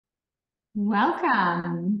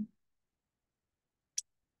Welcome.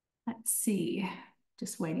 Let's see.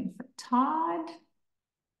 Just waiting for Todd.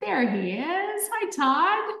 There he is. Hi,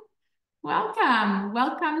 Todd. Welcome.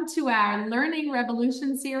 Welcome to our Learning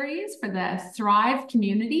Revolution series for the Thrive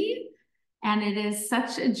community. And it is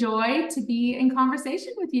such a joy to be in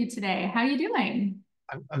conversation with you today. How are you doing?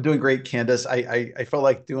 I'm doing great, Candace. I felt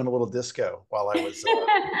like doing a little disco while I was listening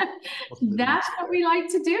to the That's music what there. we like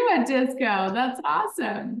to do at Disco. That's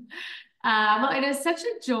awesome. Well, it is such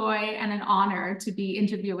a joy and an honor to be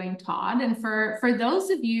interviewing Todd. And for those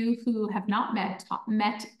of you who have not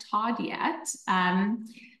met Todd yet,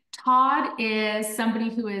 Todd is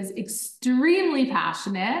somebody who is extremely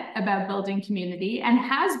passionate about building community and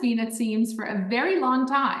has been, it seems, for a very long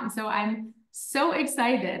time. So I'm so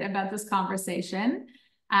excited about this conversation.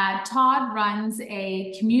 Todd runs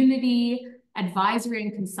a community advisory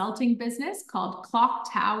and consulting business called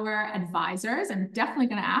Clocktower Advisors. I'm definitely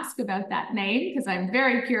going to ask about that name because I'm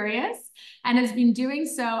very curious, and has been doing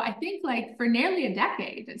so, I think, like for nearly a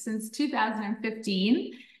decade, since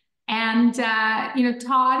 2015. And,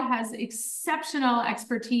 Todd has exceptional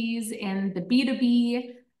expertise in the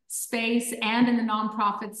B2B space and in the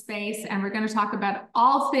nonprofit space. And we're going to talk about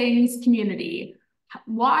all things community,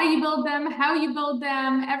 why you build them, how you build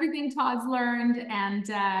them, everything Todd's learned. And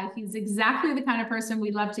he's exactly the kind of person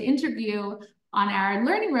we love to interview on our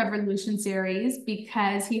Learning Revolution series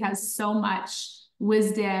because he has so much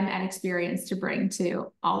wisdom and experience to bring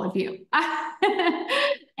to all of you.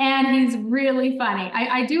 And he's really funny.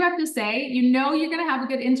 I do have to say, you're going to have a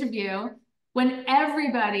good interview when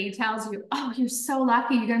everybody tells you, oh, you're so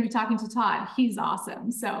lucky you're going to be talking to Todd. He's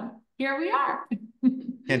awesome. So here we are.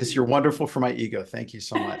 Candace, you're wonderful for my ego. Thank you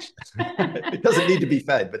so much. It doesn't need to be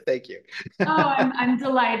fed, but thank you. Oh, I'm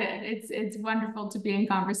delighted. It's wonderful to be in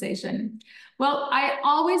conversation. Well, I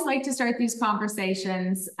always like to start these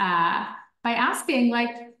conversations by asking,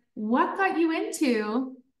 like, what got you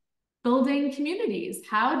into building communities?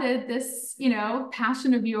 How did this,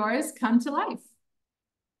 passion of yours come to life?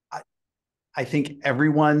 I, I think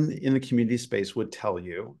everyone in the community space would tell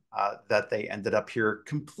you that they ended up here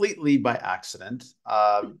completely by accident,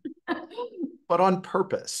 but on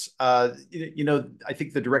purpose. I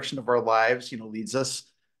think the direction of our lives, leads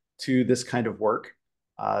us to this kind of work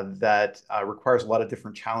that requires a lot of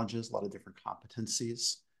different challenges, a lot of different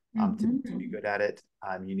competencies. To be Mhm. good at it,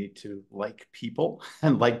 you need to like people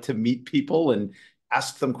and like to meet people and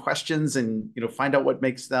ask them questions and find out what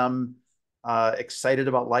makes them excited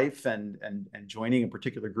about life and joining a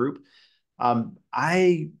particular group.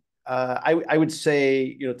 I would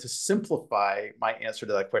say, to simplify my answer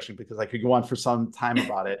to that question, because I could go on for some time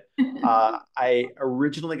about it. I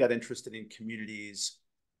originally got interested in communities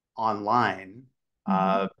online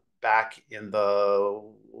Mhm. back in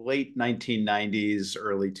the late 1990s,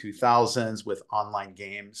 early 2000s with online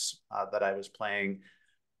games that I was playing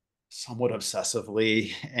somewhat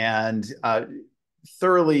obsessively and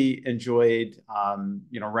thoroughly enjoyed,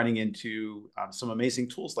 running into some amazing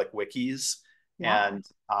tools like wikis Yeah.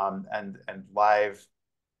 and live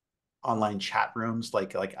online chat rooms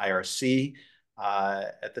like IRC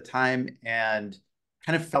at the time, and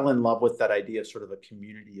kind of fell in love with that idea of sort of a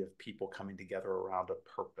community of people coming together around a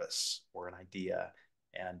purpose or an idea.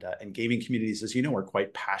 And gaming communities, as you know, are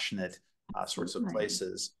quite passionate sorts of Absolutely.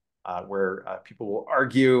 places where people will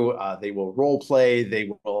argue, they will role play, they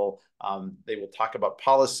will talk about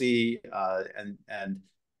policy, and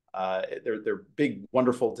they're big,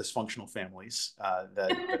 wonderful, dysfunctional families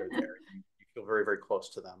that are there. You feel very, very close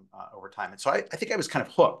to them over time. And so I think I was kind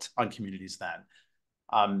of hooked on communities then.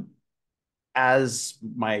 Um, as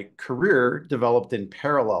my career developed in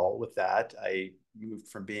parallel with that, I moved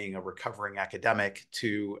from being a recovering academic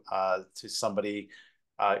to somebody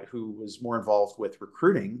who was more involved with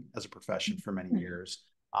recruiting as a profession for many years.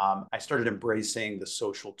 I started embracing the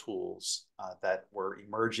social tools that were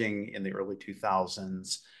emerging in the early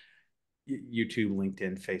 2000s: YouTube,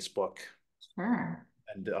 LinkedIn, Facebook, Sure.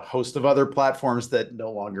 and a host of other platforms that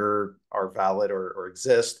no longer are valid or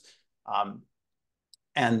exist. Um,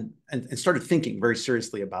 and started thinking very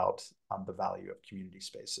seriously about the value of community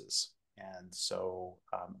spaces. And so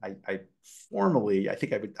I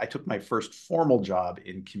think I took my first formal job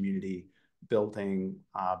in community building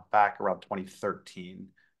back around 2013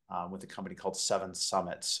 with a company called Seven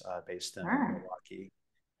Summits based in Sure. Milwaukee,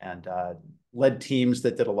 and led teams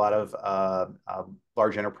that did a lot of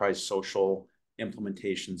large enterprise social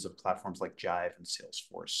implementations of platforms like Jive and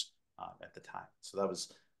Salesforce at the time. So that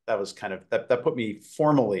was kind of that put me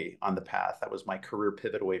formally on the path. That was my career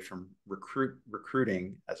pivot away from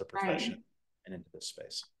recruiting as a profession Right. and into this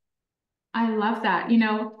space. I love that.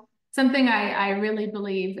 something I really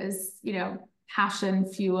believe is, passion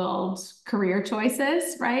fueled career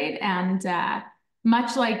choices, right? And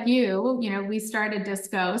much like you, we started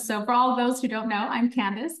Disco. So for all those who don't know, I'm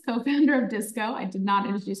Candace, co-founder of Disco. I did not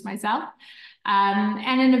introduce myself.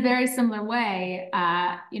 And in a very similar way,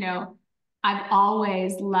 I've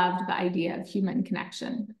always loved the idea of human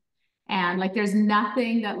connection. And like, there's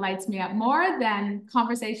nothing that lights me up more than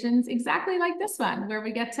conversations exactly like this one, where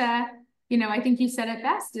we get to, I think you said it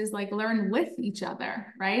best, is like learn with each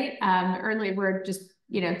other, right? Earlier, we're just,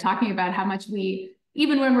 talking about how much we,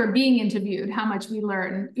 even when we're being interviewed, how much we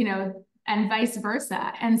learn, and vice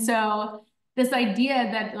versa. And so this idea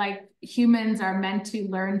that like humans are meant to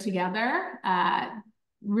learn together,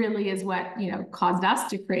 really is what, caused us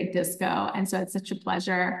to create Disco. And so it's such a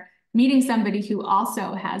pleasure meeting somebody who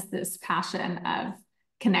also has this passion of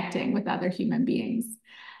connecting with other human beings.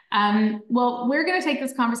 Well, we're going to take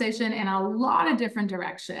this conversation in a lot of different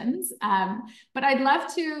directions, but I'd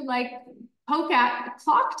love to like poke at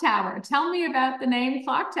Clocktower. Tell me about the name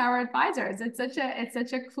Clocktower Advisors. It's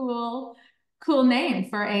such a cool name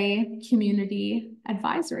for a community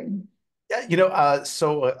advisory. Yeah,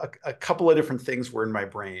 so a couple of different things were in my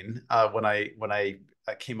brain when I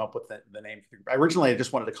came up with the name. Originally, I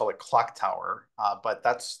just wanted to call it Clocktower, but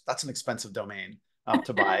that's an expensive domain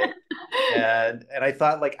to buy. And I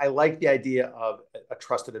thought, like, I like the idea of a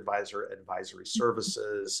trusted advisor, advisory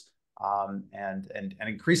services, and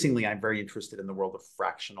increasingly, I'm very interested in the world of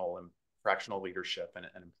fractional leadership and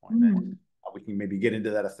employment. We can maybe get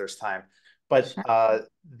into that if there's time. But sure.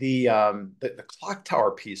 The clock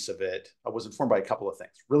tower piece of it was informed by a couple of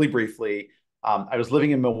things. Really briefly, I was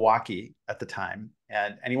living in Milwaukee at the time,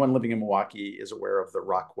 and anyone living in Milwaukee is aware of the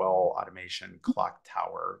Rockwell Automation clock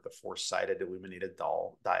tower, the four-sided illuminated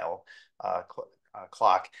dial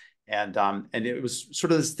clock. And it was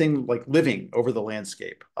sort of this thing like living over the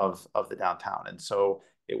landscape of the downtown. And so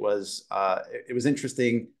it was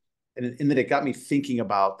interesting in that it got me thinking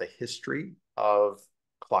about the history of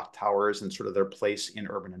clock towers and sort of their place in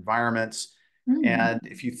urban environments. And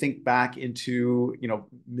if you think back into,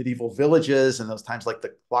 medieval villages and those times, like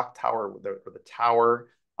the clock tower or the tower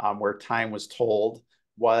where time was told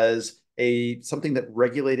was something that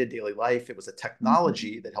regulated daily life. It was a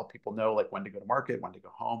technology that helped people know like when to go to market, when to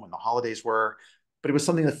go home, when the holidays were, but it was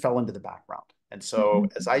something that fell into the background. And so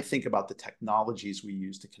as I think about the technologies we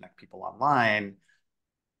use to connect people online,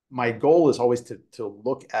 my goal is always to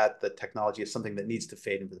look at the technology as something that needs to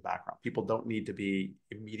fade into the background. People don't need to be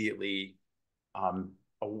immediately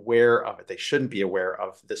aware of it. They shouldn't be aware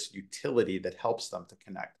of this utility that helps them to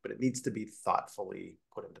connect, but it needs to be thoughtfully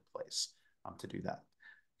put into place to do that.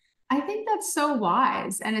 I think that's so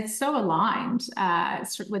wise, and it's so aligned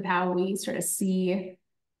with how we sort of see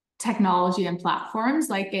technology and platforms.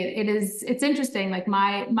 Like it's interesting. Like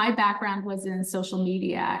my background was in social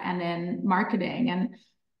media and in marketing, and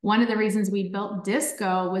one of the reasons we built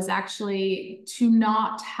Disco was actually to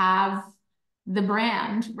not have the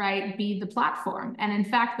brand, right, be the platform. And in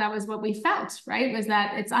fact, that was what we felt, right, was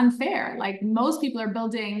that it's unfair. Like most people are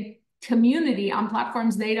building community on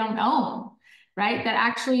platforms they don't own, right, that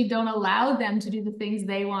actually don't allow them to do the things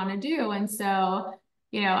they want to do. And so,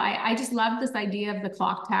 I just love this idea of the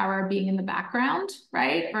clock tower being in the background,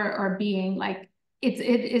 right, or being like, it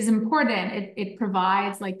is important. It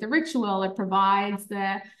provides like the ritual, it provides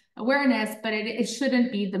the awareness, but it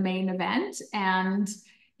shouldn't be the main event. And,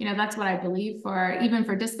 that's what I believe even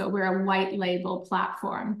for Disco, we're a white label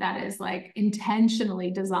platform that is like intentionally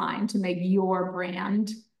designed to make your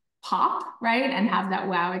brand pop, right, and have that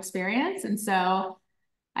wow experience. And so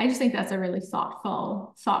I just think that's a really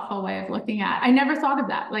thoughtful way of looking at it. I never thought of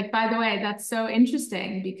that. Like, by the way, that's so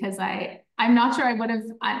interesting because I'm not sure I would have.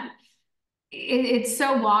 It's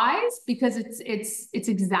so wise because it's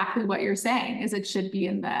exactly what you're saying, is it should be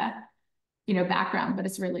in the background, but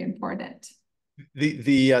it's really important.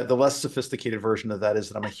 The less sophisticated version of that is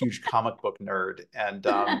that I'm a huge comic book nerd, and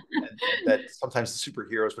that sometimes the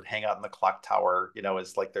superheroes would hang out in the clock tower,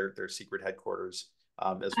 as like their secret headquarters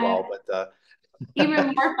as well. But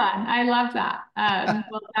even more fun. I love that.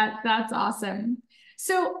 Well, that's awesome.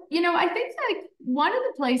 So, I think like one of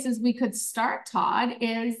the places we could start, Todd,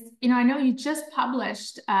 is, I know you just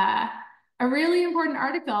published a really important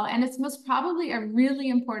article, and it's most probably a really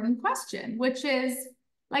important question, which is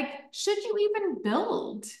like, should you even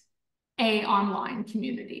build a online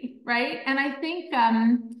community, right? And I think,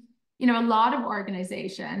 a lot of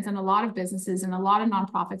organizations and a lot of businesses and a lot of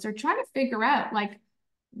nonprofits are trying to figure out like,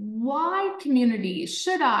 why community?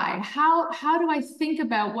 Should I? How do I think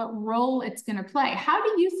about what role it's going to play? How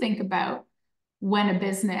do you think about when a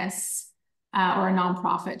business or a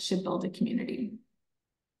nonprofit should build a community?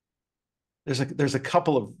 there's a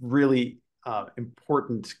couple of really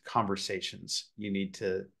important conversations you need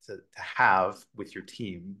to have with your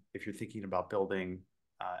team if you're thinking about building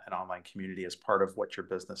an online community as part of what your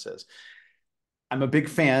business is. I'm a big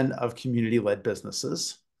fan of community-led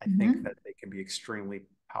businesses. I think that they can be extremely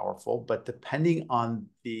powerful, but depending on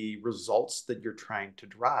the results that you're trying to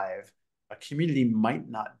drive, a community might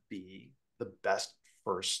not be the best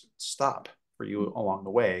first stop for you along the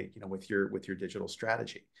way, with your digital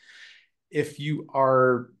strategy. If you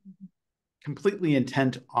are completely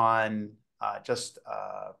intent on just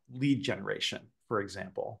lead generation, for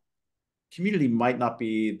example, community might not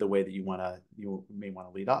be the way that you may want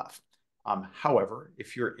to lead off. However,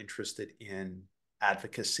 if you're interested in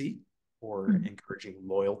advocacy or encouraging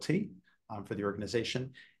loyalty for the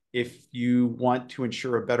organization, if you want to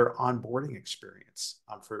ensure a better onboarding experience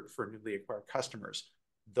for newly acquired customers,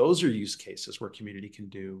 those are use cases where community can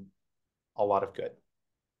do a lot of good.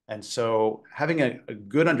 And so having a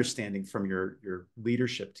good understanding from your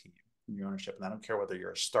leadership team, from your ownership, and I don't care whether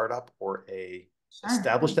you're a startup or a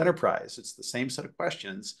established enterprise, it's the same set of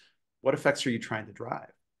questions. What effects are you trying to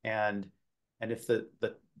drive? And if the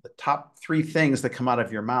top three things that come out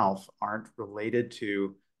of your mouth aren't related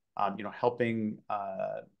to helping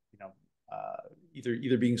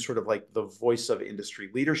either being sort of like the voice of industry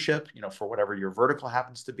leadership, for whatever your vertical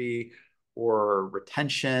happens to be, or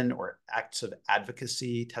retention, or acts of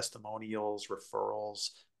advocacy, testimonials, referrals,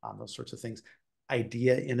 those sorts of things.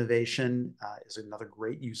 Idea innovation is another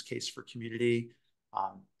great use case for community.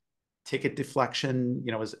 Ticket deflection,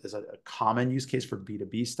 is a common use case for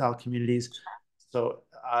B2B style communities. So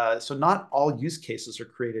not all use cases are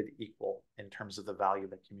created equal in terms of the value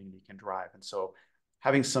that community can drive. And so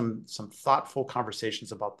having some thoughtful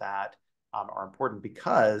conversations about that are important,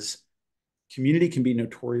 because community can be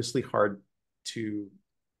notoriously hard to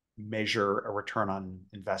measure a return on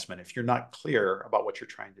investment if you're not clear about what you're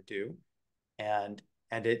trying to do. And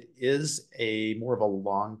it is a more of a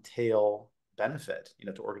long tail benefit,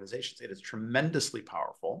 to organizations. It is tremendously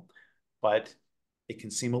powerful, but it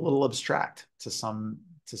can seem a little abstract to some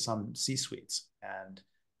C-suites, and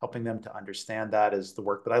helping them to understand that is the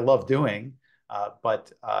work that I love doing.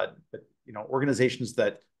 But organizations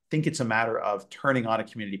that think it's a matter of turning on a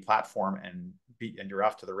community platform and you're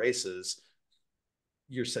off to the races,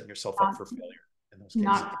 you're setting yourself up for failure in those cases.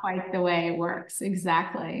 Not quite the way it works.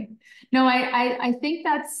 Exactly. No, I think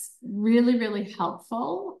that's really, really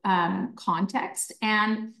helpful context.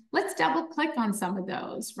 And let's double click on some of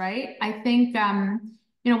those, right? I think,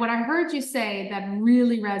 what I heard you say that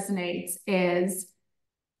really resonates is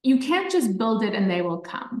you can't just build it and they will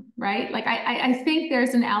come, right? Like, I think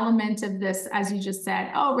there's an element of this, as you just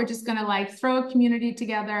said, oh, we're just going to like throw a community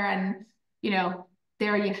together and,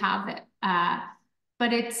 there you have it.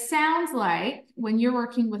 But it sounds like when you're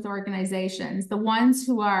working with organizations, the ones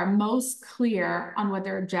who are most clear on what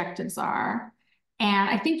their objectives are, and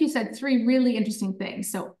I think you said three really interesting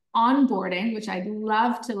things. So onboarding, which I'd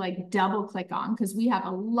love to like double click on, because we have a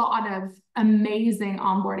lot of amazing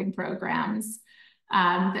onboarding programs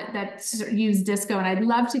that use Disco. And I'd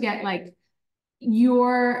love to get like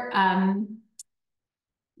your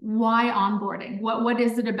why onboarding? What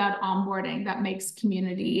is it about onboarding that makes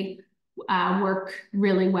community work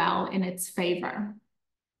really well in its favor?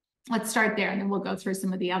 Let's start there, and then we'll go through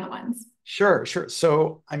some of the other ones. Sure.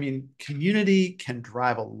 So, community can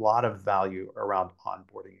drive a lot of value around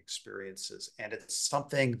onboarding experiences, and it's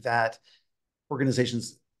something that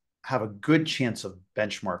organizations have a good chance of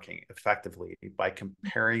benchmarking effectively by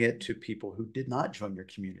comparing it to people who did not join your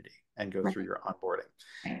community and go through your onboarding.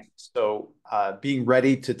 Right. So being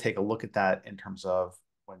ready to take a look at that in terms of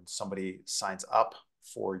when somebody signs up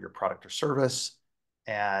for your product or service,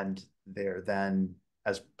 and they're then,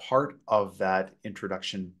 as part of that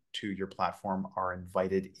introduction to your platform, are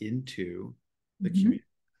invited into the community.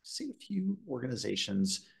 I've seen a few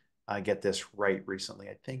organizations get this right recently.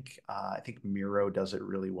 I think Miro does it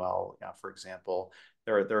really well. For example,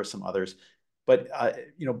 there are some others, but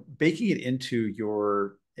baking it into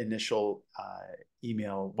your initial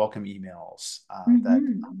welcome emails.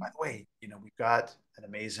 That, by the way, we've got an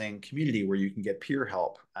amazing community where you can get peer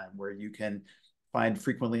help, and where you can find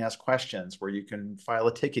frequently asked questions, where you can file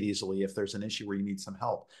a ticket easily if there's an issue where you need some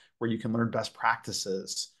help, where you can learn best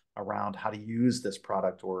practices around how to use this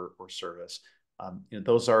product or service.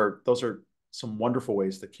 Those are some wonderful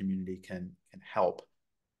ways the community can help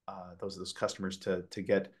those customers to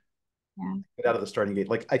get out of the starting gate.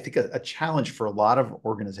 Like, I think a challenge for a lot of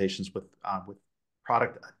organizations with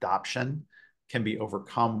product adoption can be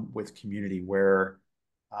overcome with community, where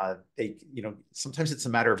sometimes it's a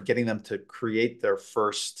matter of getting them to create their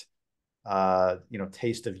first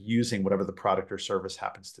taste of using whatever the product or service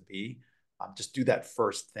happens to be. Just do that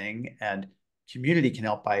first thing, and community can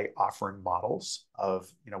help by offering models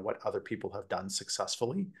of what other people have done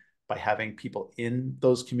successfully, by having people in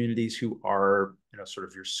those communities who are sort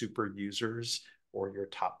of your super users or your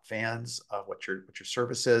top fans of what your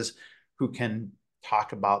service is, who can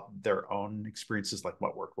talk about their own experiences, like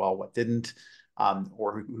what worked well, what didn't,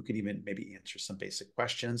 or who can even maybe answer some basic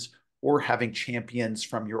questions, or having champions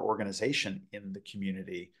from your organization in the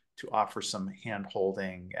community to offer some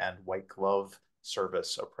hand-holding and white glove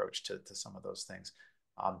service approach to some of those things.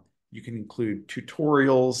 You can include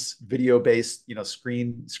tutorials, video-based,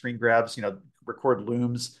 screen grabs, record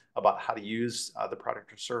looms about how to use the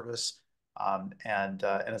product or service. And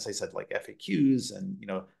as I said, like FAQs and,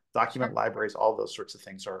 document libraries, all those sorts of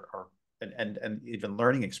things and even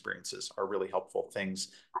learning experiences are really helpful things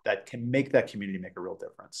that can make that community make a real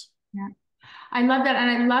difference. Yeah. I love that. And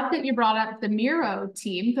I love that you brought up the Miro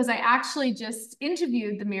team, because I actually just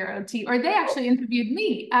interviewed the Miro team, or they actually interviewed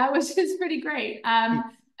me, which is pretty great,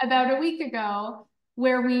 about a week ago,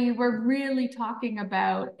 where we were really talking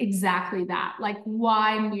about exactly that, like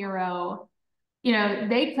why Miro,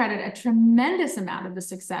 they credit a tremendous amount of the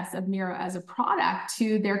success of Miro as a product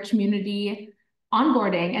to their community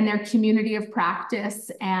onboarding and their community of practice.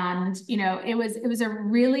 And, it was a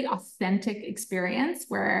really authentic experience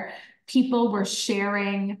where people were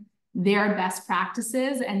sharing their best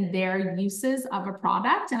practices and their uses of a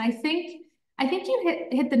product. And I think you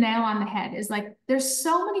hit the nail on the head, is like, there's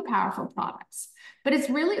so many powerful products, but it's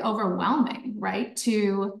really overwhelming, right?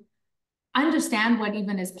 To understand what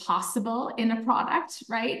even is possible in a product,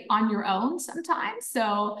 right, on your own sometimes.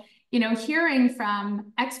 So, hearing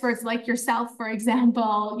from experts like yourself, for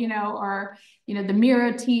example, or, the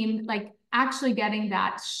Miro team, like actually getting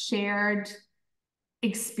that shared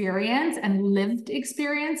experience and lived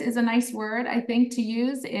experience is a nice word, I think, to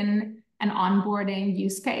use in an onboarding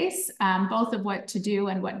use case, both of what to do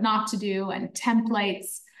and what not to do, and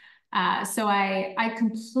templates. So I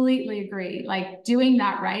completely agree. Like, doing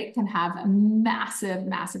that right can have a massive,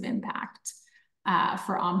 massive impact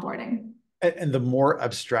for onboarding. And the more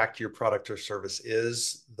abstract your product or service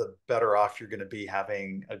is, the better off you're going to be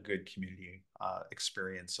having a good community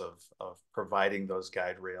experience of providing those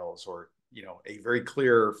guide rails, or a very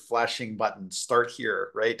clear flashing button, start here,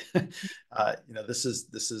 right? This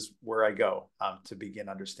is where I go to begin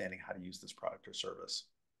understanding how to use this product or service.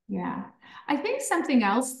 Yeah. I think something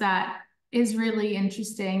else that is really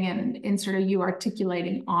interesting in sort of you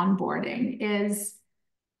articulating onboarding is,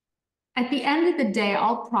 at the end of the day,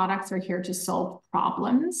 all products are here to solve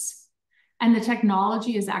problems. And the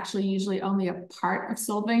technology is actually usually only a part of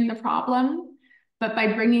solving the problem. But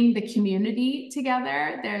by bringing the community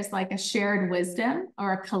together, there's like a shared wisdom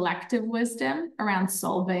or a collective wisdom around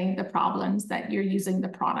solving the problems that you're using the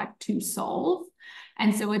product to solve.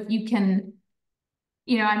 And so if you can,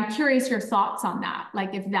 I'm curious your thoughts on that.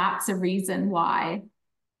 Like, if that's a reason why,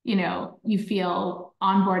 you feel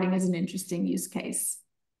onboarding is an interesting use case.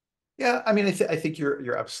 Yeah, I mean, I think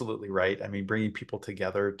you're absolutely right. I mean, bringing people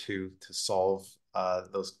together to solve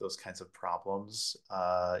those kinds of problems,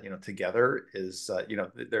 together is,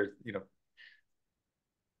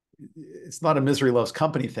 it's not a misery loves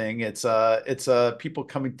company thing. It's people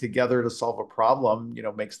coming together to solve a problem.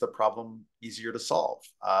 Makes the problem easier to solve.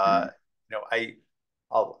 I'll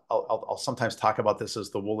sometimes talk about this as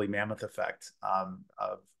the woolly mammoth effect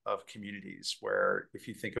of communities, where if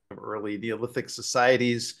you think of early Neolithic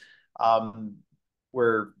societies,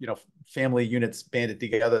 where family units banded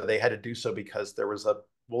together, they had to do so because there was a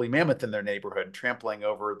woolly mammoth in their neighborhood trampling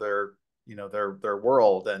over their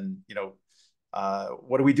world. And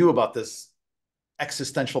what do we do about this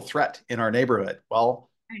existential threat in our neighborhood? Well,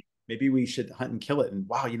 maybe we should hunt and kill it. And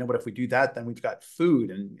wow, what if we do that, then we've got food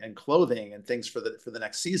and clothing and things for the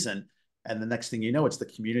next season. And the next thing you know, it's the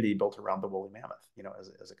community built around the woolly mammoth,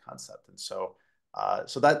 as a concept. And so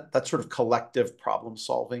that sort of collective problem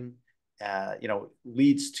solving,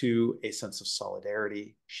 leads to a sense of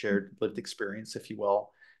solidarity, shared lived experience, if you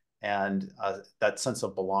will, and that sense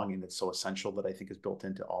of belonging that's so essential, that I think is built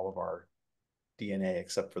into all of our DNA,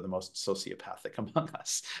 except for the most sociopathic among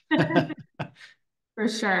us. For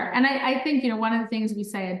sure. And I think, one of the things we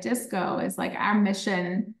say at Disco is, like, our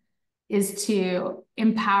mission is to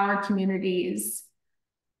empower communities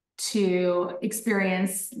to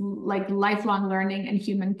experience like lifelong learning and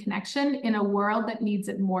human connection in a world that needs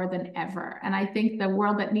it more than ever. And I think the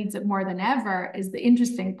world that needs it more than ever is the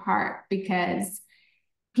interesting part, because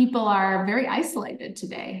people are very isolated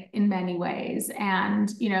today in many ways. And,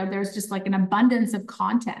 there's just like an abundance of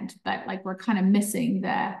content, but like we're kind of missing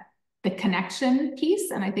the connection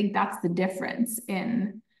piece. And I think that's the difference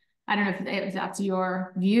in, I don't know if that's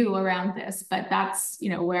your view around this, but that's, you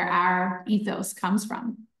know, where our ethos comes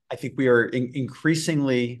from. I think we are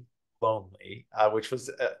increasingly lonely, which was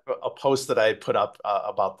a post that I had put up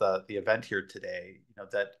about the event here today. You know,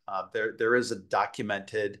 that there is a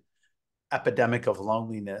documented epidemic of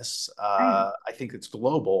loneliness. Right. I think it's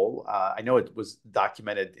global. I know it was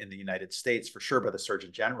documented in the United States for sure by the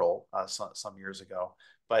Surgeon General some years ago.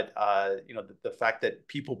 But you know, the fact that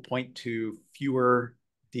people point to fewer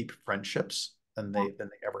deep friendships than they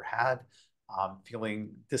ever had,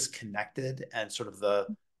 feeling disconnected, and sort of the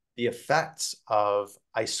effects of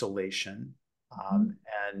isolation,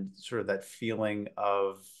 and sort of that feeling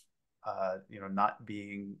of you know, not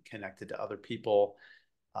being connected to other people,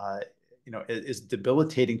 you know, is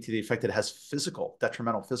debilitating to the effect that it has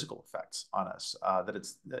detrimental physical effects on us.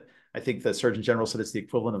 I think the Surgeon General said it's the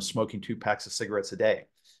equivalent of smoking 2 packs of cigarettes a day,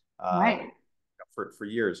 Right. for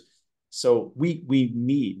years. So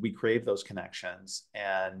we crave those connections.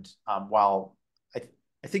 And while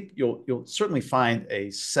I think you'll certainly find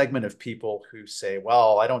a segment of people who say,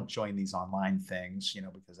 well, I don't join these online things, you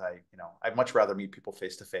know, because I'd much rather meet people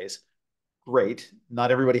face to face. Great.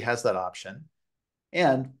 Not everybody has that option.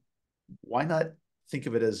 And why not think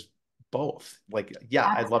of it as both? Like, yeah,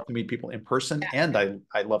 I'd love to meet people in person, and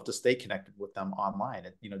I love to stay connected with them online.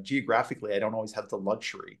 You know, geographically, I don't always have the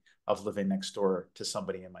luxury of living next door to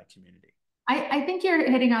somebody in my community. I think you're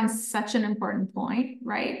hitting on such an important point,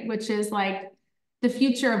 right? Which is like the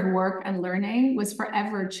future of work and learning was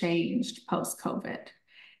forever changed post-COVID.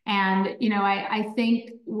 And, you know, I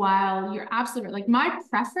think while you're absolutely like my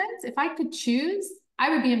preference, if I could choose, I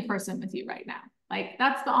would be in person with you right now. Like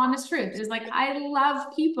that's the honest truth. Is like I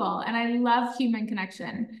love people and I love human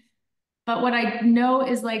connection. But what I know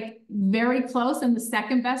is like very close, and the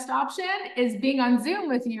second best option is being on Zoom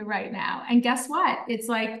with you right now. And guess what? It's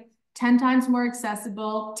like 10 times more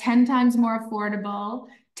accessible, 10 times more affordable,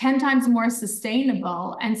 10 times more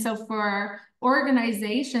sustainable. And so for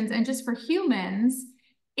organizations and just for humans,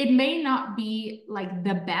 it may not be like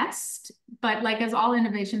the best, but like as all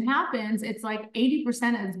innovation happens, it's like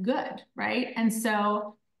 80% is good, right? And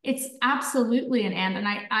so it's absolutely an and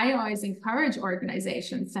I always encourage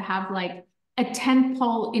organizations to have like a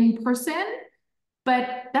tentpole in person,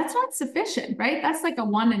 but that's not sufficient, right? That's like a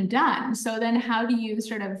one and done. So then how do you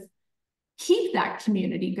sort of keep that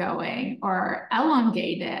community going or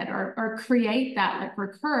elongate it or create that like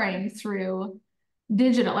recurring through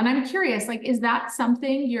digital? And I'm curious, like, is that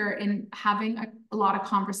something you're in having a lot of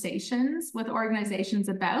conversations with organizations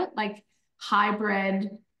about, like hybrid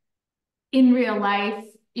in real life,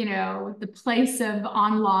 you know, the place of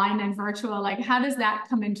online and virtual? Like, how does that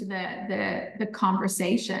come into the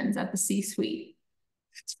conversations at the C-suite?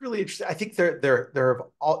 It's really interesting. I think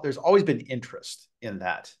there's always been interest in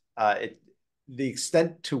that. The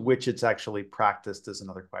extent to which it's actually practiced is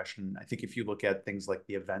another question. I think if you look at things like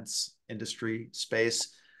the events industry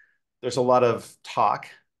space, there's a lot of talk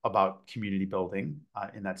about community building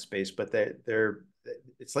in that space, but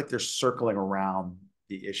it's like they're circling around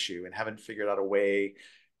the issue and haven't figured out a way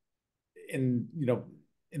in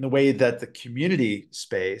the way that the community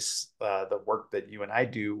space, the work that you and I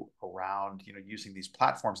do around, you know, using these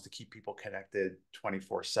platforms to keep people connected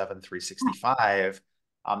 24/7, 365.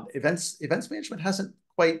 Events management hasn't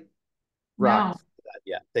quite No. rocked that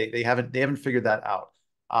yet. They haven't figured that out.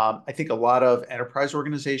 I think a lot of enterprise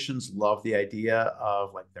organizations love the idea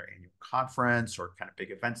of like their annual conference or kind of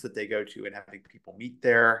big events that they go to and having people meet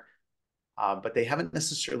there, but they haven't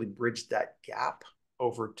necessarily bridged that gap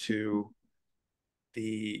over to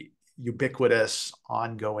the ubiquitous,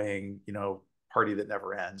 ongoing, you know, party that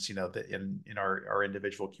never ends. You know, that in our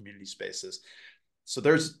individual community spaces. So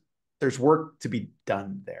there's work to be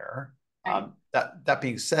done there. Right. That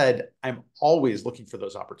being said, I'm always looking for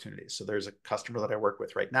those opportunities. So there's a customer that I work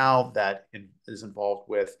with right now that is involved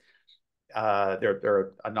with,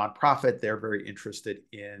 they're a nonprofit. They're very interested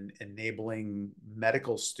in enabling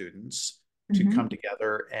medical students to come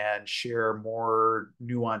together and share more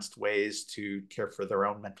nuanced ways to care for their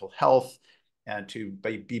own mental health and to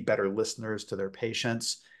be better listeners to their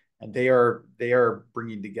patients. And they are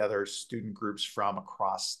bringing together student groups from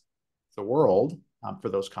across the world for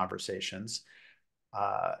those conversations.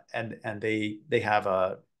 And they have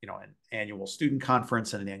an annual student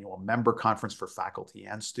conference and an annual member conference for faculty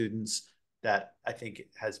and students that I think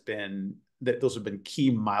those have been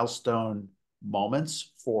key milestone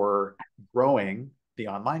moments for growing the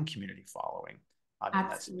online community following.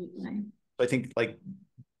 Absolutely. So I think like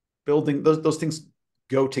building those things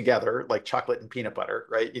go together like chocolate and peanut butter,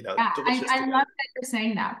 right? You know, Yeah, delicious I together. love that you're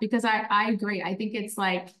saying that because I agree. I think it's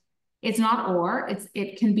like It's not or,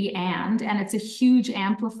 it can be and it's a huge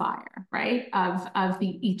amplifier, right, of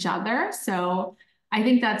each other. So I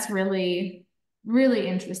think that's really, really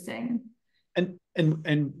interesting.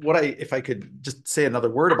 And what if I could just say another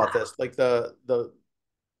word about this, like the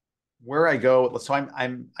where I go, so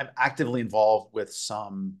I'm actively involved with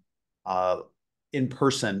some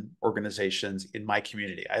in-person organizations in my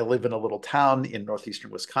community. I live in a little town in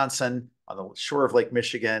northeastern Wisconsin on the shore of Lake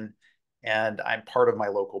Michigan, and I'm part of my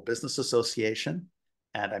local business association,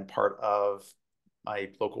 and I'm part of my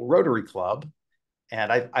local Rotary Club.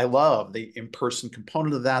 And I love the in-person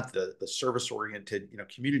component of that, the service-oriented,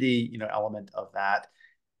 community, element of that.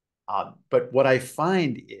 But what I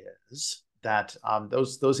find is that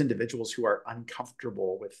those individuals who are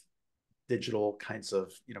uncomfortable with digital kinds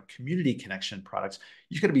of community connection products,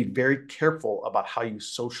 you got to be very careful about how you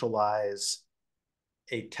socialize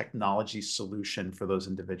a technology solution for those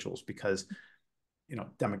individuals, because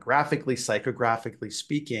demographically, psychographically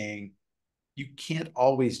speaking, you can't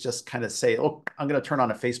always just kind of say, oh, I'm going to turn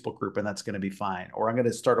on a Facebook group and that's going to be fine, or I'm going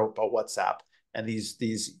to start a WhatsApp and these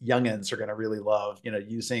youngins are going to really love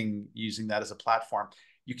using that as a platform.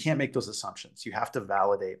 You can't make those assumptions. You have to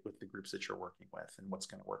validate with the groups that you're working with and what's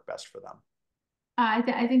going to work best for them. I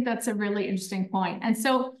think that's a really interesting point. And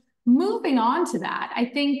so moving on to that, I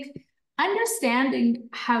think understanding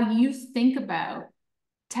how you think about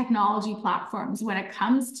technology platforms when it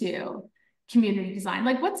comes to community design,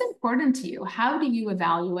 like what's important to you? How do you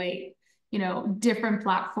evaluate, different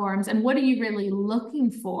platforms, and what are you really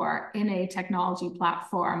looking for in a technology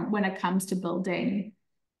platform when it comes to building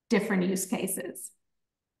different use cases?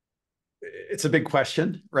 It's a big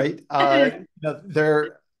question, right?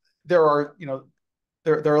 There are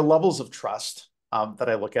there are levels of trust that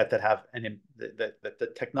I look at that have that the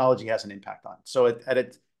technology has an impact on. So at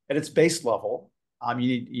its base level,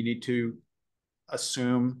 you need to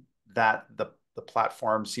assume that the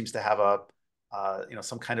platform seems to have a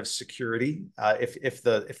some kind of security. If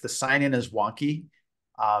the sign in is wonky,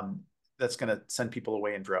 that's going to send people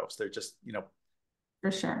away in droves. They're just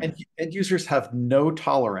For sure. And users have no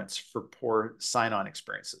tolerance for poor sign-on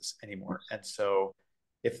experiences anymore. And so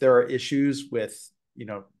if there are issues with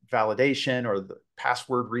validation or the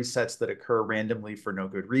password resets that occur randomly for no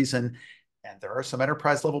good reason, and there are some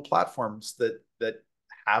enterprise level platforms that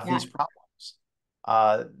have these problems,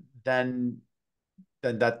 then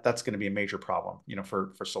that's going to be a major problem,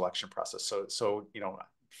 for selection process. So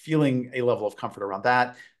feeling a level of comfort around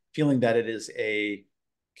that, feeling that it is a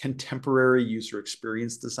contemporary user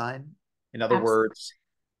experience design. In other words,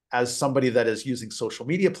 as somebody that is using social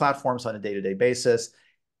media platforms on a day-to-day basis,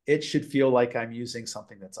 it should feel like I'm using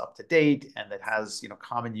something that's up to date and that has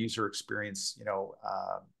common user experience,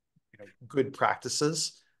 good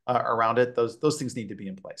practices around it. Those things need to be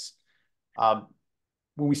in place. When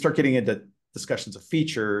we start getting into discussions of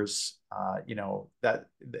features, that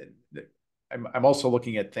I'm also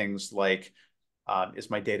looking at things like, is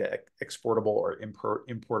my data exportable or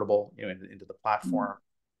importable into the platform?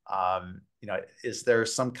 Is there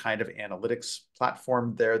some kind of analytics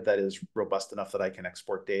platform there that is robust enough that I can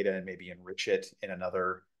export data and maybe enrich it in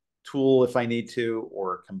another tool if I need to,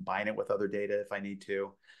 or combine it with other data if I need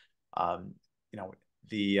to?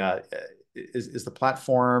 Is the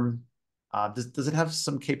platform, does it have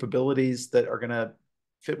some capabilities that are going to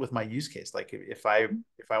fit with my use case? Like if I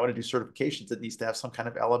want to do certifications, it needs to have some kind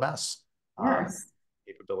of LMS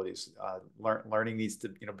capabilities. Learning needs to,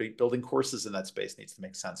 building courses in that space needs to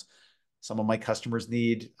make sense. Some of my customers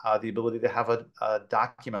need the ability to have a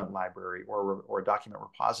document library or a document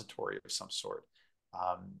repository of some sort.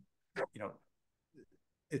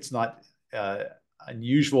 It's not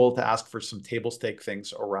unusual to ask for some table stake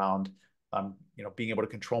things around, being able to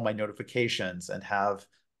control my notifications and have,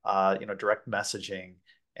 direct messaging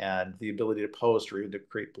and the ability to post or even to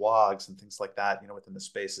create blogs and things like that, within the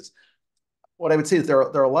spaces. What I would say is there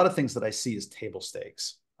are a lot of things that I see as table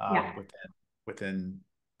stakes within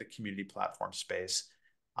the community platform space.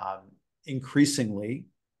 Increasingly,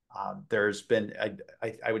 there's been,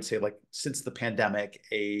 I would say, like since the pandemic,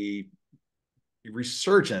 a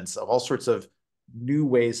resurgence of all sorts of new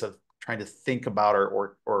ways of trying to think about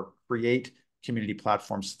or create community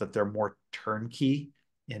platforms so that they're more turnkey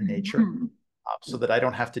in nature, so that I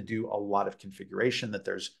don't have to do a lot of configuration, that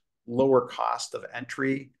there's lower cost of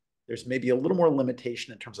entry. There's maybe a little more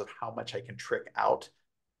limitation in terms of how much I can trick out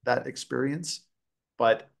that experience,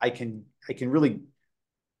 but I can really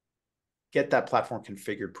get that platform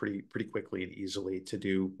configured pretty quickly and easily to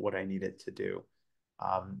do what I need it to do.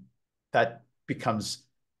 That becomes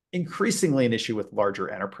increasingly an issue with larger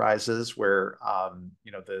enterprises, where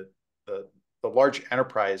the large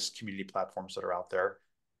enterprise community platforms that are out there,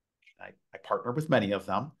 I partner with many of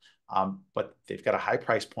them, but they've got a high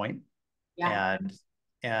price point, Yeah.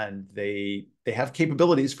 and they have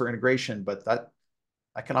capabilities for integration, but that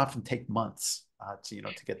can often take months to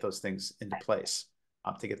get those things into place,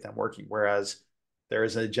 to get them working. Whereas there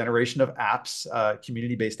is a generation of apps,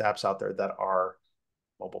 community-based apps out there that are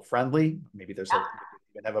mobile friendly. Maybe there's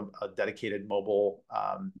even have a dedicated mobile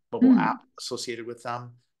app associated with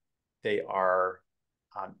them. They are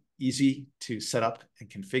easy to set up and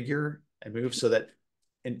configure and move, so that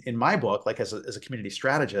in my book, like as a community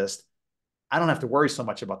strategist, I don't have to worry so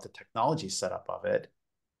much about the technology setup of it.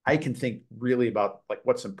 I can think really about like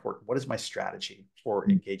what's important. What is my strategy for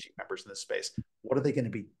engaging members in this space? What are they going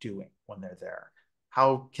to be doing when they're there?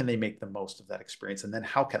 How can they make the most of that experience? And then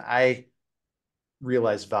how can I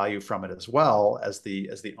realize value from it as well as the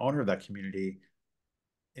owner of that community,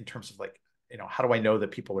 in terms of like, how do I know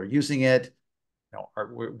that people are using it?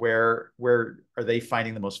 Where are they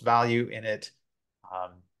finding the most value in it?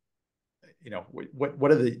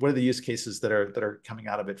 What are the use cases that are coming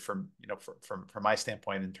out of it from my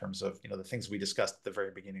standpoint, in terms of the things we discussed at the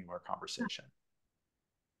very beginning of our conversation.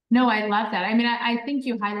 No, I love that. I mean, I think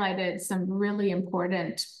you highlighted some really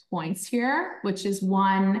important points here, which is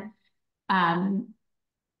one,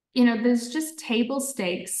 there's just table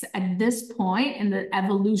stakes at this point in the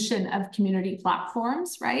evolution of community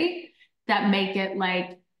platforms, right? That make it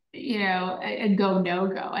like, a go, no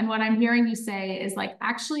go. And what I'm hearing you say is like,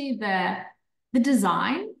 actually the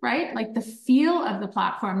design, right? Like the feel of the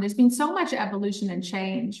platform, there's been so much evolution and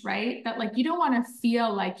change, right? That like, you don't want to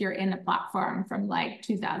feel like you're in a platform from like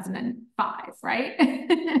 2005, right?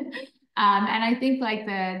 And I think like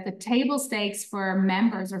the table stakes for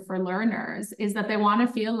members or for learners is that they want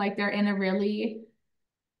to feel like they're in a really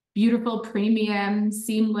beautiful, premium,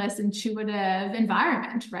 seamless, intuitive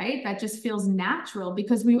environment, right? That just feels natural,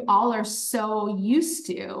 because we all are so used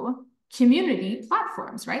to community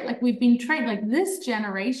platforms, right? Like we've been trained, like this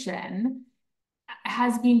generation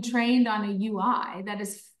has been trained on a UI that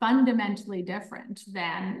is fundamentally different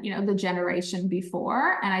than, the generation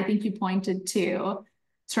before. And I think you pointed to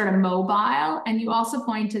sort of mobile, and you also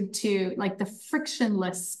pointed to like the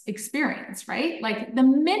frictionless experience, right? Like the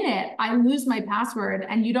minute I lose my password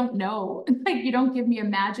and you don't know, like you don't give me a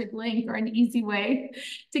magic link or an easy way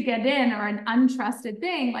to get in, or an untrusted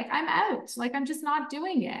thing, like I'm out, like I'm just not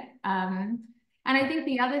doing it. And I think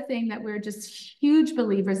the other thing that we're just huge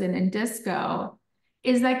believers in Disco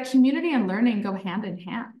is that community and learning go hand in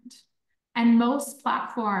hand. And most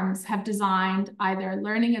platforms have designed either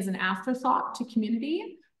learning as an afterthought to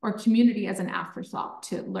community, or community as an afterthought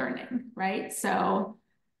to learning, right? So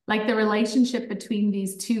like the relationship between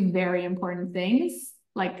these two very important things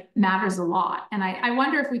like matters a lot. And I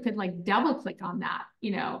wonder if we could like double click on that,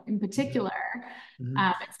 in particular.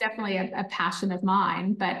 It's definitely a passion of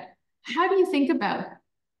mine, but how do you think about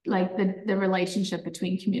like the relationship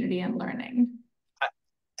between community and learning?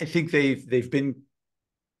 I think they've been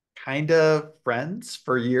kind of friends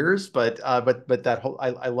for years, but that whole,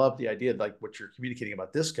 I love the idea of like what you're communicating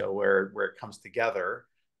about Disco, where it comes together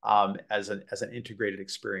as an integrated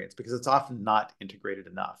experience, because it's often not integrated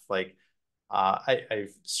enough. Like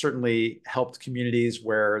I've certainly helped communities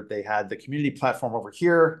where they had the community platform over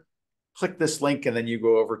here, click this link, and then you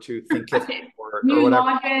go over to Thinkific or New whatever.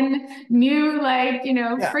 login, new like,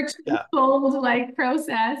 Yeah, yeah. friction-filled like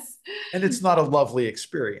process. And it's not a lovely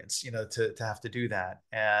experience, to have to do that.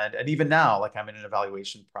 And even now, like I'm in an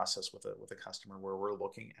evaluation process with a customer where we're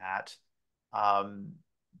looking at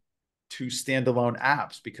two standalone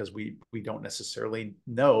apps, because we don't necessarily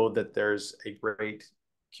know that there's a great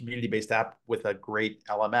community-based app with a great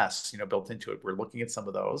LMS, built into it. We're looking at some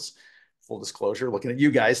of those. Full disclosure, looking at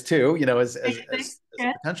you guys too, as a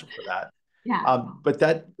potential for that. Yeah. But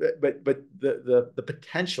the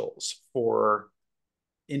potentials for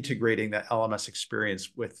integrating that LMS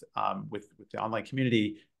experience with the online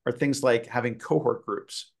community are things like having cohort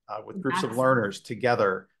groups with groups of learners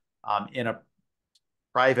together in a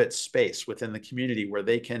private space within the community, where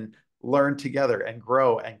they can learn together and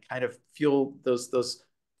grow and kind of feel those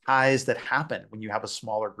ties that happen when you have a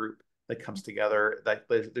smaller group that comes together, that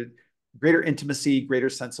the greater intimacy, greater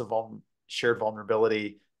sense of shared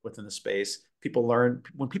vulnerability within the space. People learn,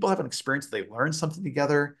 when people have an experience, they learn something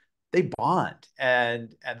together, they bond,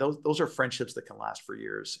 and those are friendships that can last for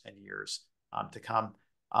years and years to come.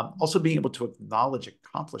 Also being able to acknowledge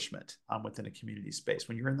accomplishment within a community space.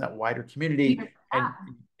 When you're in that wider community and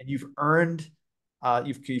you've earned,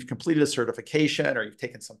 you've completed a certification, or you've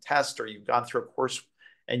taken some test, or you've gone through a course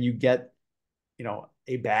and you get,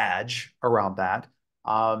 a badge around that,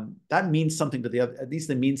 that means something to the other, at least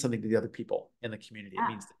it means something to the other people in the community.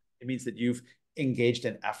 It means that you've engaged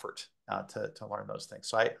in effort to learn those things.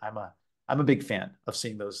 So I'm a big fan of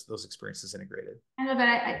seeing those experiences integrated. I know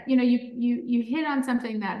that you hit on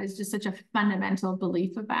something that is just such a fundamental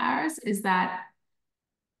belief of ours, is that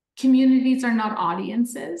communities are not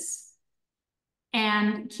audiences,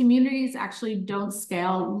 and communities actually don't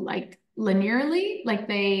scale like linearly. Like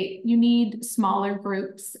you need smaller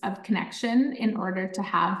groups of connection in order to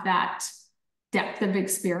have that depth of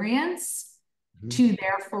experience, to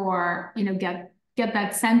therefore, get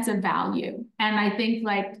that sense of value. And I think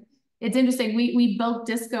like, it's interesting, we built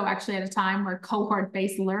Disco actually at a time where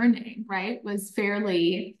cohort-based learning, right, was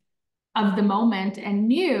fairly of the moment and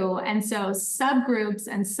new. And so subgroups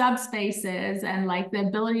and subspaces and like the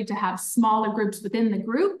ability to have smaller groups within the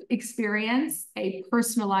group experience a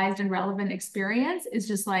personalized and relevant experience is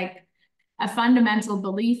just like a fundamental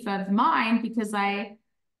belief of mine, because I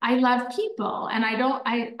love people, and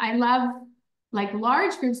I love like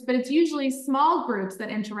large groups, but it's usually small groups that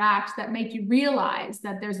interact that make you realize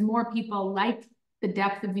that there's more people like the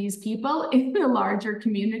depth of these people in the larger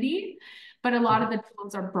community. But a lot of the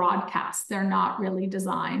tools are broadcast. They're not really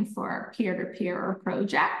designed for peer-to-peer or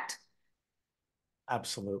project.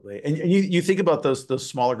 Absolutely. And you think about those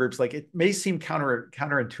smaller groups, like it may seem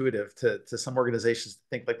counterintuitive to some organizations to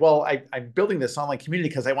think like, well, I'm building this online community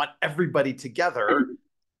because I want everybody together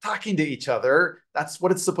talking to each other. That's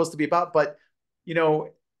what it's supposed to be about. But,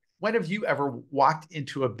 when have you ever walked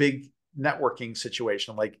into a big networking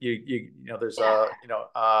situation? Like there's a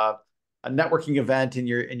networking event in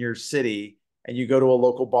your city, and you go to a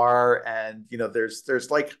local bar, and there's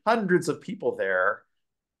like hundreds of people there.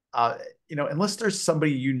 Unless there's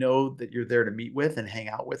somebody that you're there to meet with and hang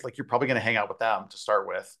out with, like you're probably going to hang out with them to start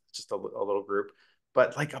with, just a little group.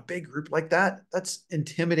 But like a big group like that, that's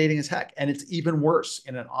intimidating as heck. And it's even worse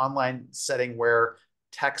in an online setting where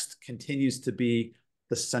text continues to be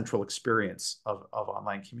the central experience of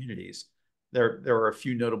online communities. There are a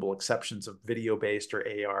few notable exceptions of video-based or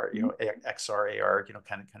AR, XR, AR,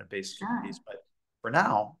 kind of based communities. But for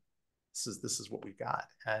now, this is what we've got.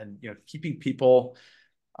 And keeping people,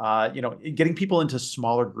 getting people into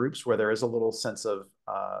smaller groups where there is a little sense of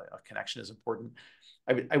connection is important.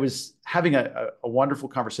 I was having a wonderful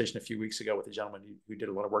conversation a few weeks ago with a gentleman who did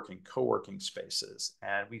a lot of work in co-working spaces,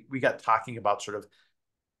 and we got talking about sort of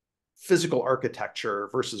physical architecture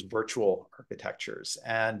versus virtual architectures.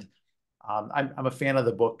 And I'm a fan of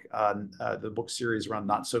the book series around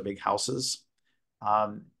Not So Big Houses.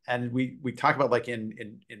 And we talk about like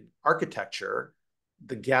in architecture,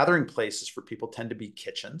 the gathering places for people tend to be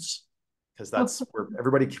kitchens, because that's where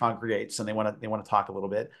everybody congregates and they want to talk a little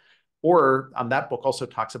bit. Or that book also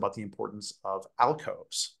talks about the importance of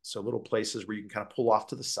alcoves, so little places where you can kind of pull off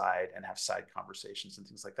to the side and have side conversations and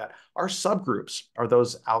things like that. Our subgroups are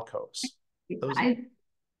those alcoves.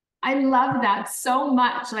 I love that so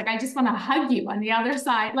much. Like, I just want to hug you on the other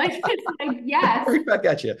side. Like, it's like, yes. Right back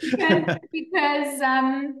at you. because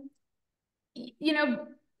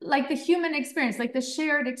like the human experience, like the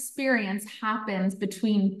shared experience happens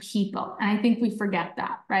between people. And I think we forget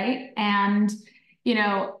that, right? And,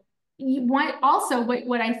 what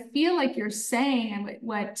I feel like you're saying, and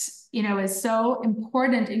what is so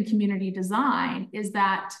important in community design, is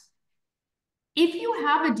that if you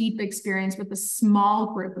have a deep experience with a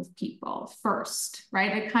small group of people first,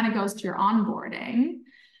 right, it kind of goes to your onboarding.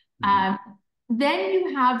 Then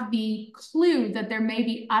you have the clue that there may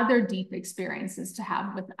be other deep experiences to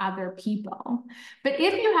have with other people. But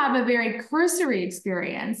if you have a very cursory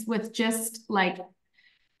experience with just like,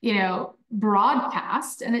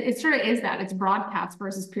 broadcast, and it sort of is that, it's broadcast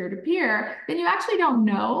versus peer-to-peer, then you actually don't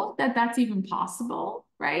know that that's even possible,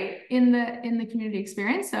 right, in the community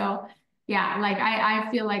experience. So yeah, like I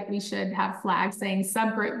feel like we should have flags saying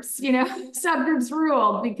subgroups, subgroups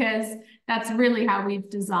rule, because that's really how we've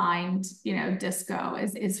designed, Disco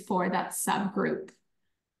is for that subgroup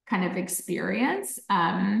kind of experience.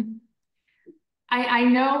 I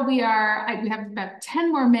know we have about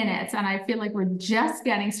 10 more minutes, and I feel like we're just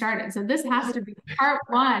getting started. So this has to be part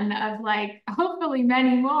one of like, hopefully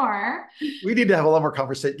many more. We need to have a lot more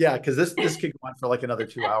conversation. Yeah, because this could go on for like another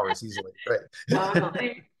 2 hours easily. Right.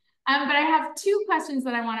 Totally. But I have two questions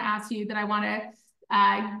that I want to ask you that I want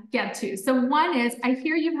to get to. So one is, I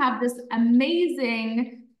hear you have this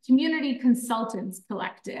amazing community consultants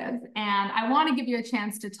collective, and I want to give you a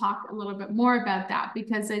chance to talk a little bit more about that,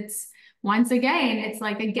 because once again, it's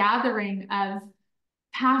like a gathering of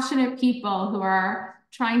passionate people who are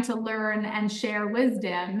trying to learn and share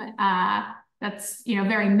wisdom. That's,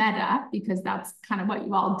 very meta, because that's kind of what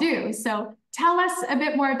you all do. So tell us a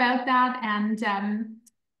bit more about that, and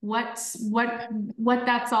what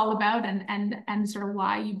that's all about, and sort of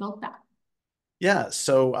why you built that. Yeah,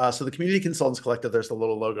 so the Community Consultants Collective, there's a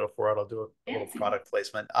little logo for it. I'll do a little product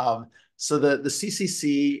placement. So the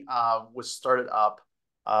CCC was started up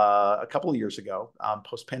a couple of years ago,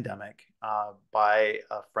 post-pandemic, by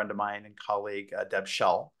a friend of mine and colleague, Deb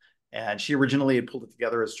Shell. And she originally had pulled it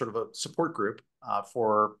together as sort of a support group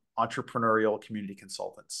for entrepreneurial community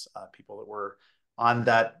consultants, people that were on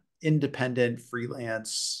that independent,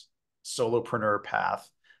 freelance, solopreneur path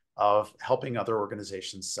of helping other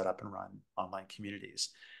organizations set up and run online communities.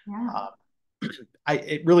 Yeah.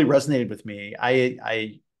 It really resonated with me.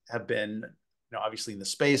 I have been, obviously in the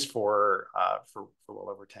space for well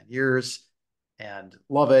over 10 years and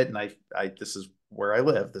love it. And this is where I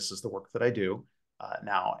live. This is the work that I do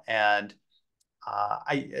now. And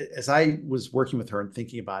as I was working with her and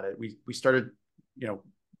thinking about it, we started,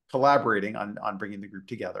 collaborating on bringing the group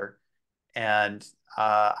together. And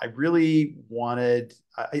I really wanted,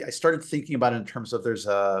 I started thinking about it in terms of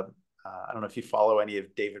I don't know if you follow any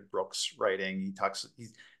of David Brooks' writing.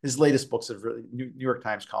 His latest books are really New York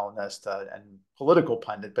Times columnist and political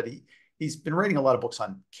pundit, but he's been writing a lot of books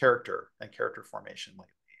on character and character formation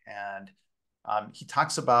lately. And he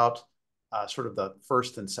talks about sort of the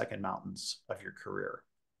first and second mountains of your career.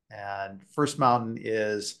 And first mountain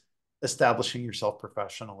is establishing yourself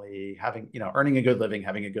professionally, having, earning a good living,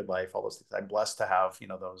 having a good life, all those things. I'm blessed to have,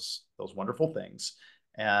 those wonderful things.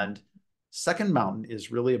 And second mountain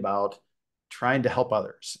is really about trying to help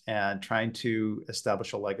others and trying to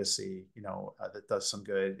establish a legacy, that does some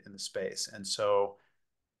good in the space. And so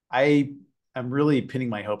I am really pinning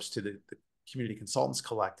my hopes to the Community Consultants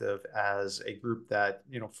Collective as a group that,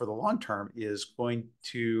 for the long term is going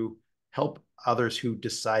to help others who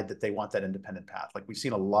decide that they want that independent path. Like we've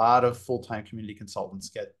seen a lot of full-time community consultants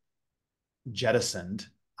get jettisoned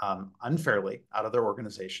unfairly out of their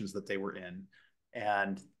organizations that they were in.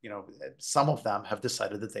 And, some of them have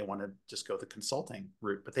decided that they want to just go the consulting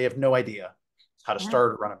route, but they have no idea how to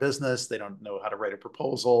start or run a business. They don't know how to write a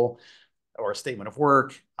proposal or a statement of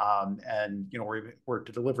work, and, or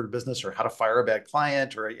to deliver a business or how to fire a bad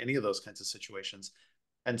client or any of those kinds of situations.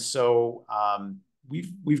 And so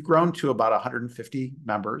we've grown to about 150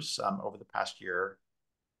 members over the past year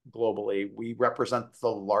globally. We represent the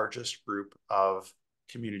largest group of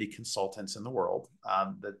community consultants in the world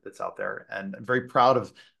that's out there, and I'm very proud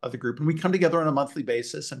of the group. And we come together on a monthly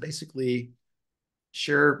basis and basically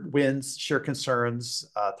share wins, share concerns,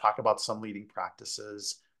 talk about some leading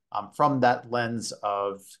practices from that lens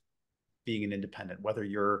of being an independent, whether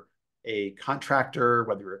you're a contractor,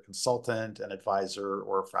 whether you're a consultant, an advisor,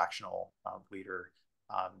 or a fractional leader.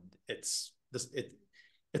 It's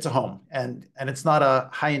a home, and it's not a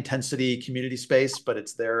high intensity community space, but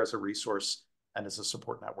it's there as a resource and as a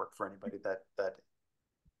support network for anybody that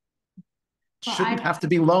shouldn't have to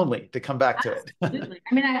be lonely to come back to it. Absolutely.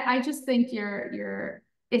 I mean, I just think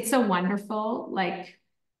it's so wonderful, like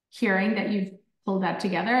hearing that you've pulled that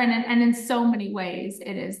together. And in so many ways,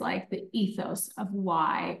 it is like the ethos of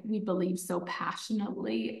why we believe so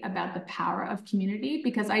passionately about the power of community,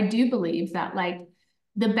 because I do believe that like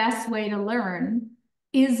the best way to learn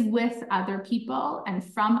is with other people and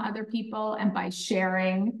from other people and by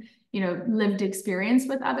sharing, lived experience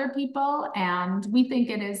with other people. And we think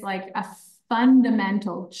it is like a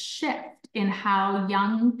fundamental shift in how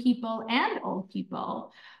young people and old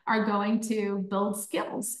people are going to build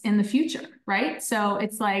skills in the future, right? So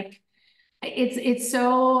it's like, it's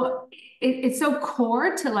so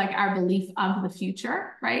core to like our belief of the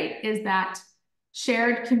future, right? Is that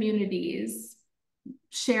shared communities,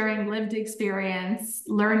 sharing lived experience,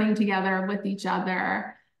 learning together with each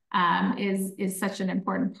other, is such an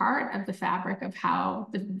important part of the fabric of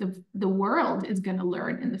how the world is going to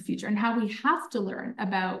learn in the future, and how we have to learn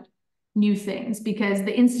about new things, because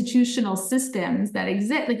the institutional systems that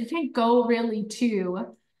exist, like you can't go really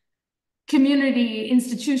to community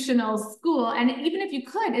institutional school, and even if you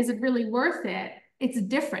could, is it really worth it? It's a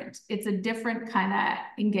different kind of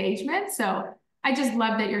engagement. So I just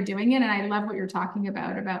love that you're doing it, and I love what you're talking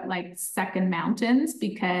about like second mountains,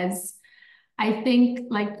 because I think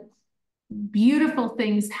like beautiful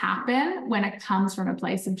things happen when it comes from a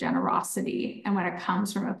place of generosity and when it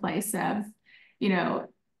comes from a place of,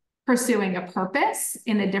 pursuing a purpose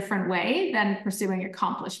in a different way than pursuing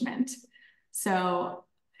accomplishment. So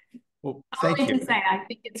well, thank you. To say, I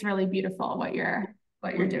think it's really beautiful what you're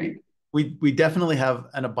doing. We definitely have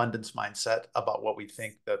an abundance mindset about what we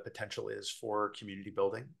think the potential is for community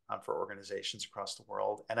building for organizations across the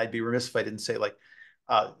world. And I'd be remiss if I didn't say like,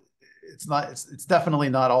 it's definitely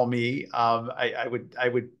not all me. I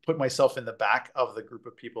would put myself in the back of the group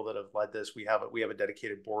of people that have led this. We have a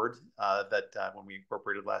dedicated board that when we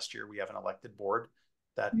incorporated last year, we have an elected board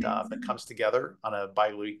that comes together on a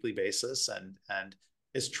bi-weekly basis and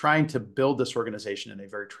is trying to build this organization in a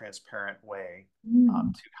very transparent way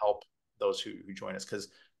to help those who join us, because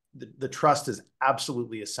the trust is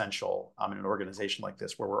absolutely essential in an organization like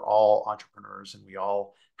this, where we're all entrepreneurs and we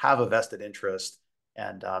all have a vested interest.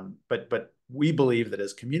 And but we believe that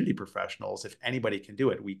as community professionals, if anybody can do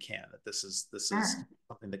it, we can. That this is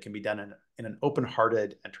something that can be done in an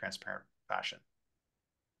open-hearted and transparent fashion.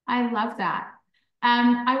 I love that.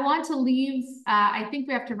 I want to leave, I think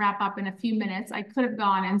we have to wrap up in a few minutes. I could have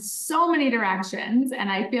gone in so many directions,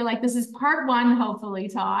 and I feel like this is part one, hopefully,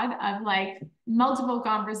 Todd, of like multiple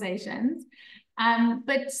conversations.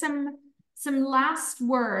 But some last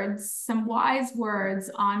words, some wise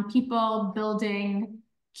words on people building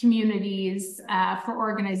communities for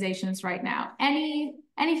organizations right now.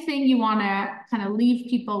 Anything you want to kind of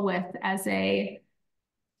leave people with as an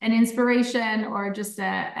inspiration or just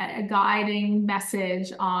a guiding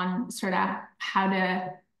message on sort of how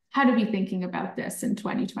to be thinking about this in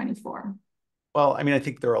 2024? Well, I mean, I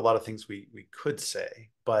think there are a lot of things we could say,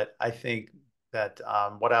 but I think that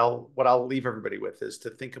what I'll leave everybody with is to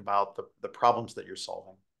think about the problems that you're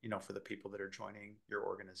solving, for the people that are joining your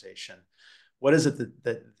organization. What is it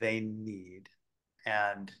that they need?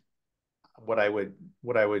 And what I would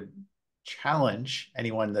challenge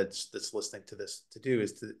anyone that's listening to this to do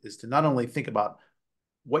is to not only think about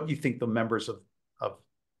what you think the members of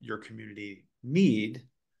your community need,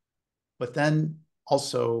 but then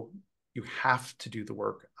also you have to do the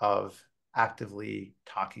work of actively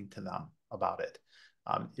talking to them about it.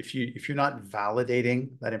 If you're not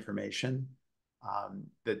validating that information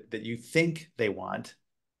that you think they want,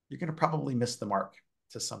 you're going to probably miss the mark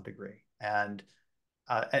to some degree. And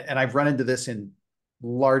I've run into this in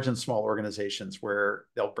large and small organizations where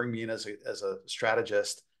they'll bring me in as a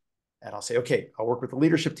strategist, and I'll say, okay, I'll work with the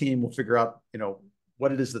leadership team. We'll figure out,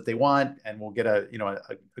 what it is that they want, and we'll get a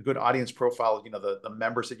good audience profile, the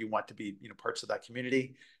members that you want to be, parts of that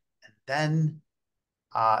community. And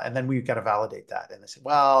then we've got to validate that. And they say,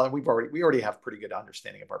 well, we already have pretty good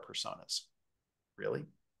understanding of our personas. Really?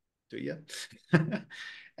 Do you?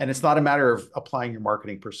 And it's not a matter of applying your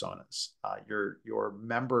marketing personas. Your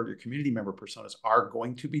community member personas are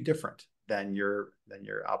going to be different than your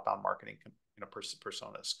outbound marketing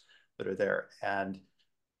personas that are there. And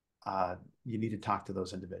you need to talk to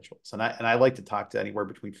those individuals. And I like to talk to anywhere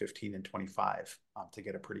between 15 and 25 to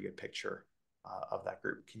get a pretty good picture of that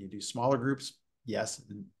group. Can you do smaller groups? Yes.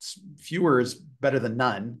 Fewer is better than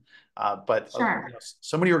none. But sure.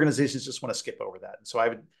 So many organizations just want to skip over that. And so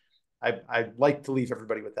I'd like to leave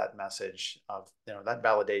everybody with that message of, that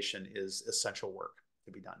validation is essential work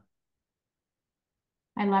to be done.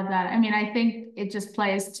 I love that. I mean, I think it just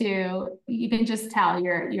plays to, you can just tell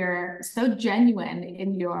you're so genuine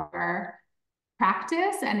in your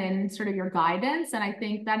practice and in sort of your guidance. And I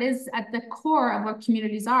think that is at the core of what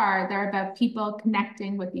communities are. They're about people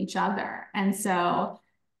connecting with each other. And so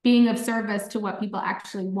being of service to what people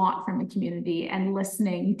actually want from a community and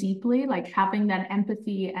listening deeply, like having that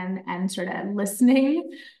empathy and sort of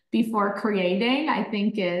listening before creating, I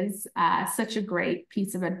think is such a great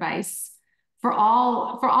piece of advice for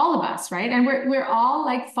all of us, right? And we're all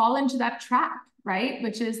like fall into that trap, right?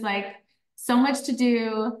 Which is like so much to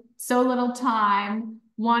do, so little time,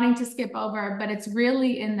 wanting to skip over, but it's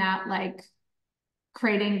really in that like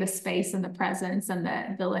creating the space and the presence and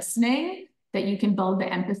the listening that you can build the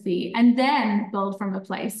empathy and then build from a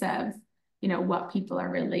place of, what people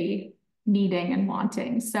are really needing and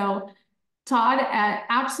wanting. So Todd,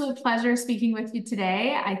 absolute pleasure speaking with you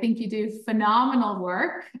today. I think you do phenomenal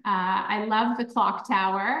work. I love the clock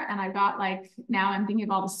tower, and I got now I'm thinking of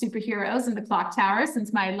all the superheroes in the clock tower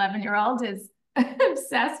since my 11-year-old is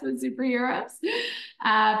obsessed with superheroes.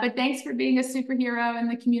 But thanks for being a superhero in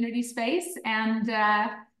the community space, and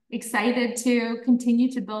excited to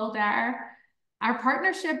continue to build our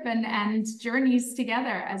partnership and journeys together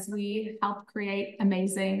as we help create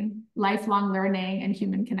amazing lifelong learning and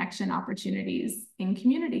human connection opportunities in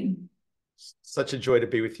community. Such a joy to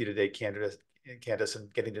be with you today, Candace,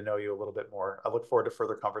 and getting to know you a little bit more. I look forward to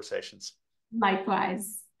further conversations.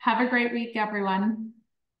 Likewise. Have a great week, everyone.